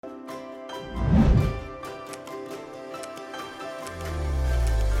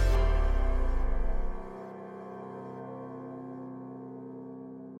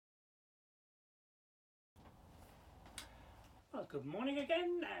Good morning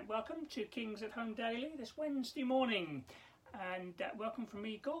again, and welcome to Kings at Home Daily this Wednesday morning. And welcome from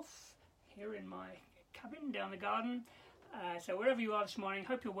me, Golf, here in my cabin down the garden. So wherever you are this morning,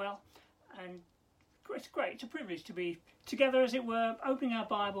 hope you're well. And it's great, it's a privilege to be together, as it were, opening our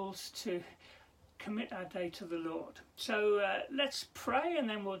Bibles to commit our day to the Lord. So let's pray, and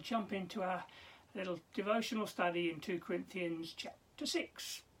then we'll jump into our little devotional study in 2 Corinthians chapter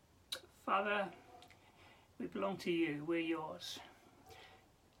 6. Father, we belong to you, we're yours.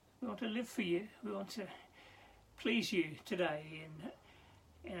 We want to live for you, we want to please you today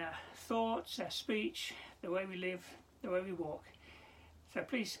in our thoughts, our speech, the way we live, the way we walk. So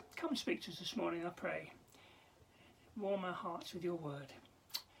please come and speak to us this morning, I pray. Warm our hearts with your word.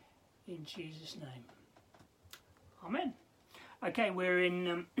 In Jesus' name. Amen. Okay, we're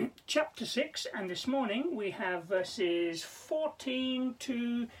in chapter 6, and this morning we have verses 14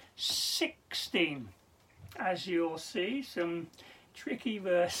 to 16. As you'll see, some tricky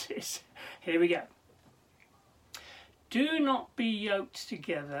verses. Here we go. Do not be yoked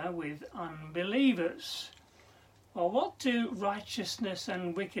together with unbelievers. Or what do righteousness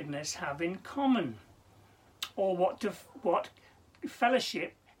and wickedness have in common? Or what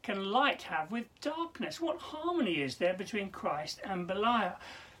fellowship can light have with darkness? What harmony is there between Christ and Belial?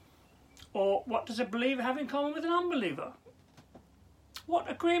 Or what does a believer have in common with an unbeliever?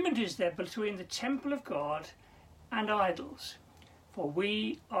 What agreement is there between the temple of God and idols? For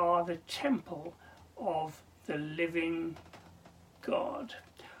we are the temple of the living God.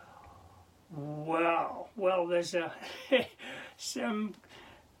 Well, there's some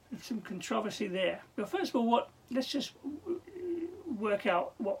controversy there. But first of all, let's just work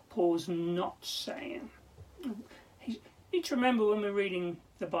out what Paul's not saying. You need to remember, when we're reading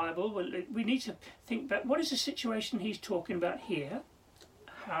the Bible, we need to think about what is the situation he's talking about here.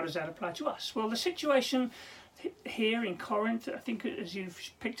 How does that apply to us? Well, the situation here in Corinth, I think, as you've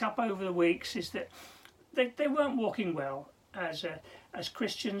picked up over the weeks, is that they weren't walking well as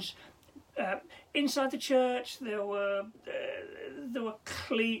Christians. Inside the church, there were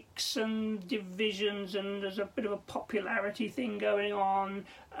cliques and divisions, and there's a bit of a popularity thing going on.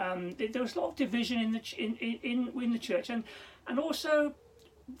 There was a lot of division in the church, and also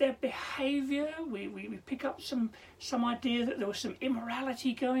their behaviour. We pick up some idea that there was some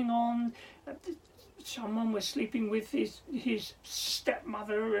immorality going on. Someone was sleeping with his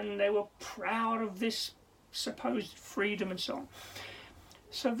stepmother, and they were proud of this supposed freedom and so on.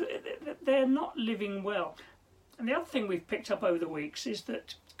 So they're not living well. And the other thing we've picked up over the weeks is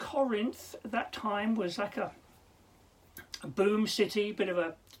that Corinth at that time was like a boom city, bit of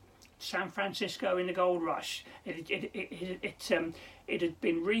a San Francisco in the gold rush. It had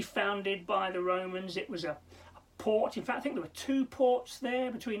been refounded by the Romans. It was a port. In fact, I think there were 2 ports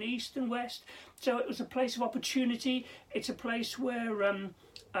there between east and west. So it was a place of opportunity. It's a place where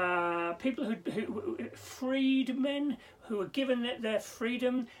people who freedmen who were given their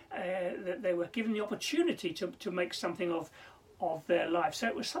freedom, that they were given the opportunity to make something of their life. So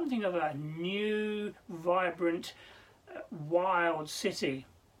it was something of a new, vibrant, wild city.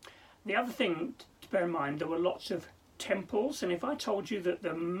 The other thing to bear in mind, there were lots of temples, and if I told you that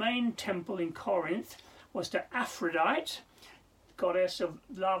the main temple in Corinth was to Aphrodite, goddess of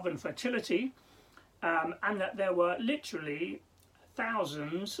love and fertility, and that there were literally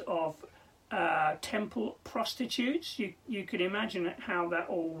thousands of temple prostitutes, you can imagine how that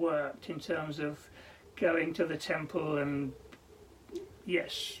all worked in terms of going to the temple. And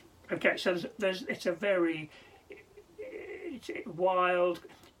yes, okay, so it's a very wild,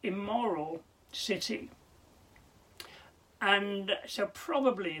 immoral city. And so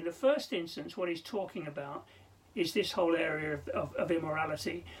probably in the first instance what he's talking about is this whole area of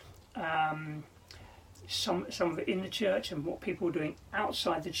immorality, some of it in the church and what people were doing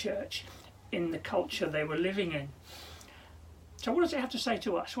outside the church in the culture they were living in. So what does it have to say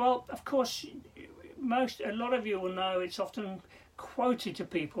to us? Well, of course, a lot of you will know it's often quoted to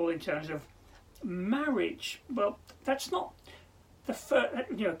people in terms of marriage. Well, that's not the first,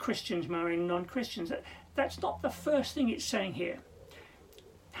 Christians marrying non-Christians. That's not the first thing it's saying here.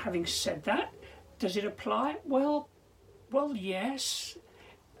 Having said that, does it apply? Well, yes.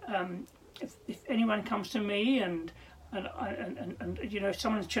 If anyone comes to me and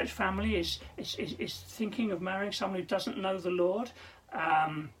someone in the church family is thinking of marrying someone who doesn't know the Lord,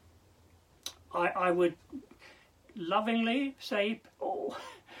 I would lovingly say,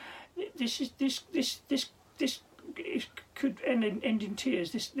 this could end in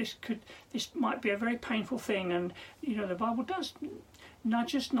tears. This might be a very painful thing, and the Bible does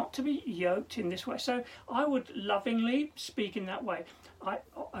nudge us not to be yoked in this way. So I would lovingly speak in that way.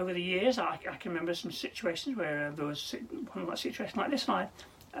 Over the years, I can remember some situations where there was one like situation like this, and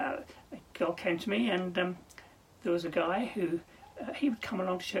a girl came to me, and there was a guy who he would come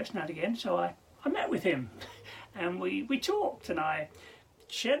along to church now and again. So I met with him, and we talked, and I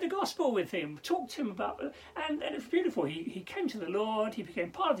shared the gospel with him, talked to him about, and it was beautiful. He came to the Lord, he became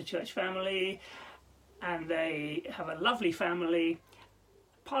part of the church family, and they have a lovely family,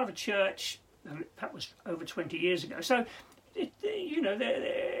 part of a church, and that was over 20 years ago. So, we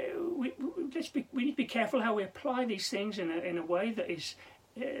need to be careful how we apply these things in a way that is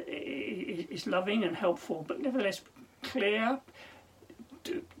loving and helpful, but nevertheless clear.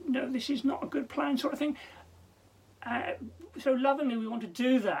 No, this is not a good plan, sort of thing. So lovingly, we want to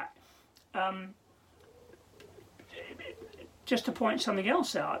do that. Just to point something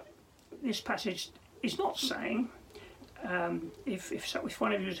else out, this passage is not saying if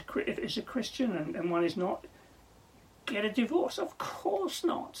one of you is a Christian and one is not, get a divorce. Of course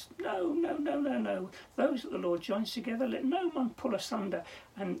not. No. Those that the Lord joins together, let no one pull asunder.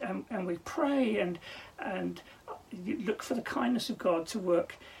 And we pray and look for the kindness of God to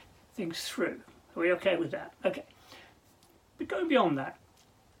work things through. Are we okay with that? Okay. But going beyond that,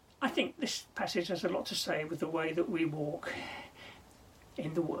 I think this passage has a lot to say with the way that we walk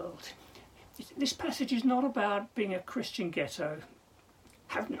in the world. This passage is not about being a Christian ghetto,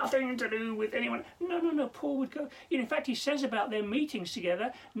 have nothing to do with anyone. No. Paul would go. In fact, he says about their meetings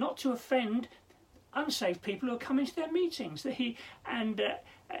together, not to offend unsaved people who are coming to their meetings.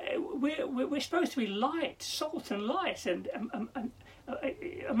 We're supposed to be light, salt and light, and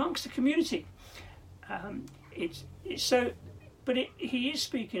amongst the community. He is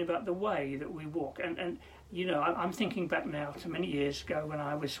speaking about the way that we walk, and I'm thinking back now to many years ago when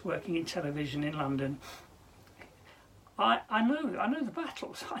I was working in television in London. I know the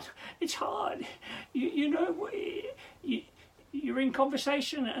battles. It's hard. You're in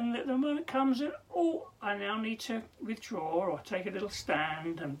conversation, and the moment comes, and I now need to withdraw or take a little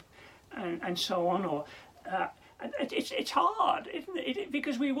stand, and so on. Or it's hard, isn't it?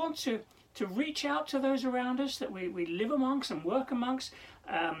 Because we want to reach out to those around us that we live amongst and work amongst,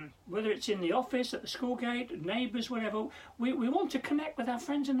 whether it's in the office, at the school gate, neighbours, whatever. We want to connect with our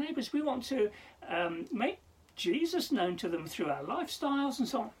friends and neighbours. We want to make Jesus known to them through our lifestyles and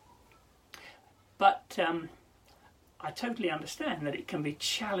so on. But I totally understand that it can be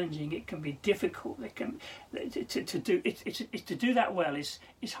challenging, it can be difficult, to do that well is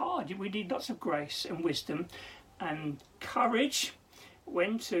hard. We need lots of grace and wisdom and courage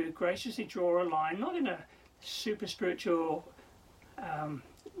when to graciously draw a line, not in a super spiritual,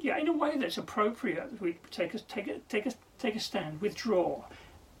 in a way that's appropriate. We take a stand, withdraw,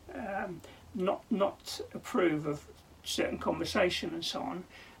 not approve of certain conversation and so on.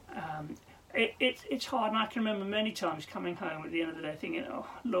 It's hard, and I can remember many times coming home at the end of the day thinking, oh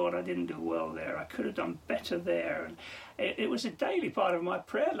Lord, I didn't do well there, I could have done better there. And it was a daily part of my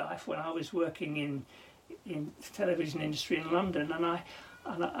prayer life when I was working in the television industry in London, my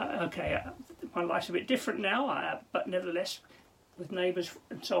life's a bit different now, but nevertheless with neighbours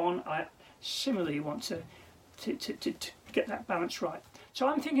and so on, I similarly want to get that balance right. So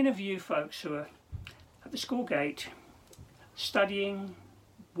I'm thinking of you folks who are at the school gate, studying,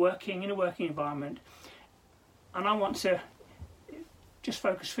 working in a working environment, and I want to just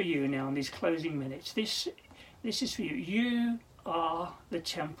focus for you now in these closing minutes. This is for you. You are the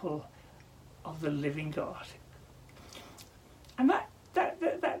temple of the living God, and that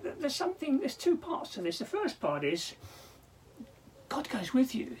there's two parts to this. The first part is God goes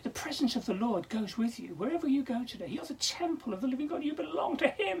with you. The presence of the Lord goes with you wherever you go today. You're the temple of the living God. You belong to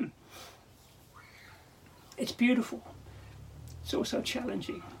Him. It's beautiful. It's also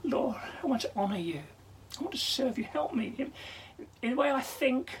challenging. Lord, I want to honour you. I want to serve you. Help me in the way I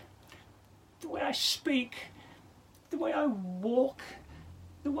think, the way I speak, the way I walk,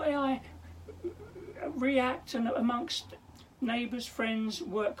 the way I react and amongst neighbours, friends,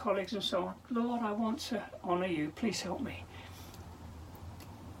 work colleagues and so on. Lord, I want to honour you. Please help me.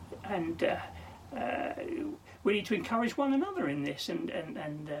 And we need to encourage one another in this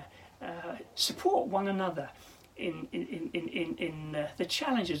and support one another in the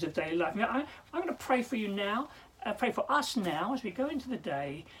challenges of daily life. Now, I'm going to pray for you now, pray for us now as we go into the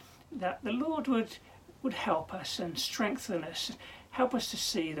day, that the Lord would help us and strengthen us, help us to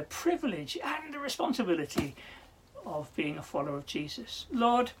see the privilege and the responsibility of being a follower of Jesus.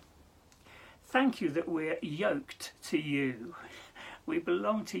 Lord, thank you that we're yoked to you. We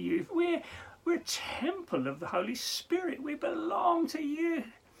belong to you. We're a temple of the Holy Spirit. We belong to you.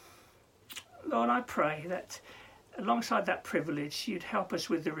 Lord, I pray that alongside that privilege, you'd help us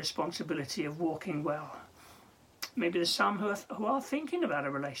with the responsibility of walking well. Maybe there's some who are thinking about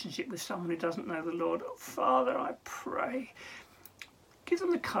a relationship with someone who doesn't know the Lord. Oh, Father, I pray, give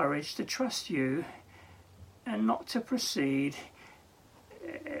them the courage to trust you and not to proceed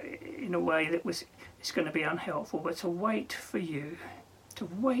in a way that is going to be unhelpful, but to wait for you, to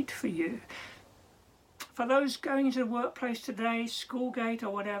wait for you. For those going into the workplace today, school gate or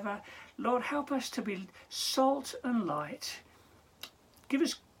whatever, Lord, help us to be salt and light. Give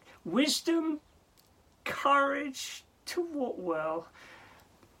us wisdom, courage to walk well,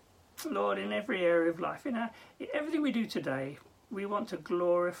 Lord, in every area of life. In everything we do today, we want to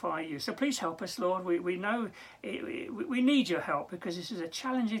glorify you. So please help us, Lord. We know we need your help because this is a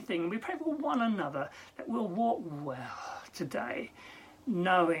challenging thing. We pray for one another that we'll walk well today,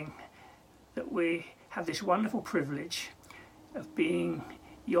 knowing that we have this wonderful privilege of being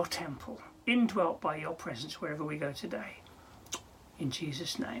your temple, indwelt by your presence wherever we go today. In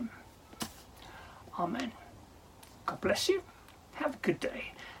Jesus' name, amen. God bless you. Have a good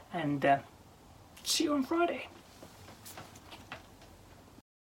day, and see you on Friday.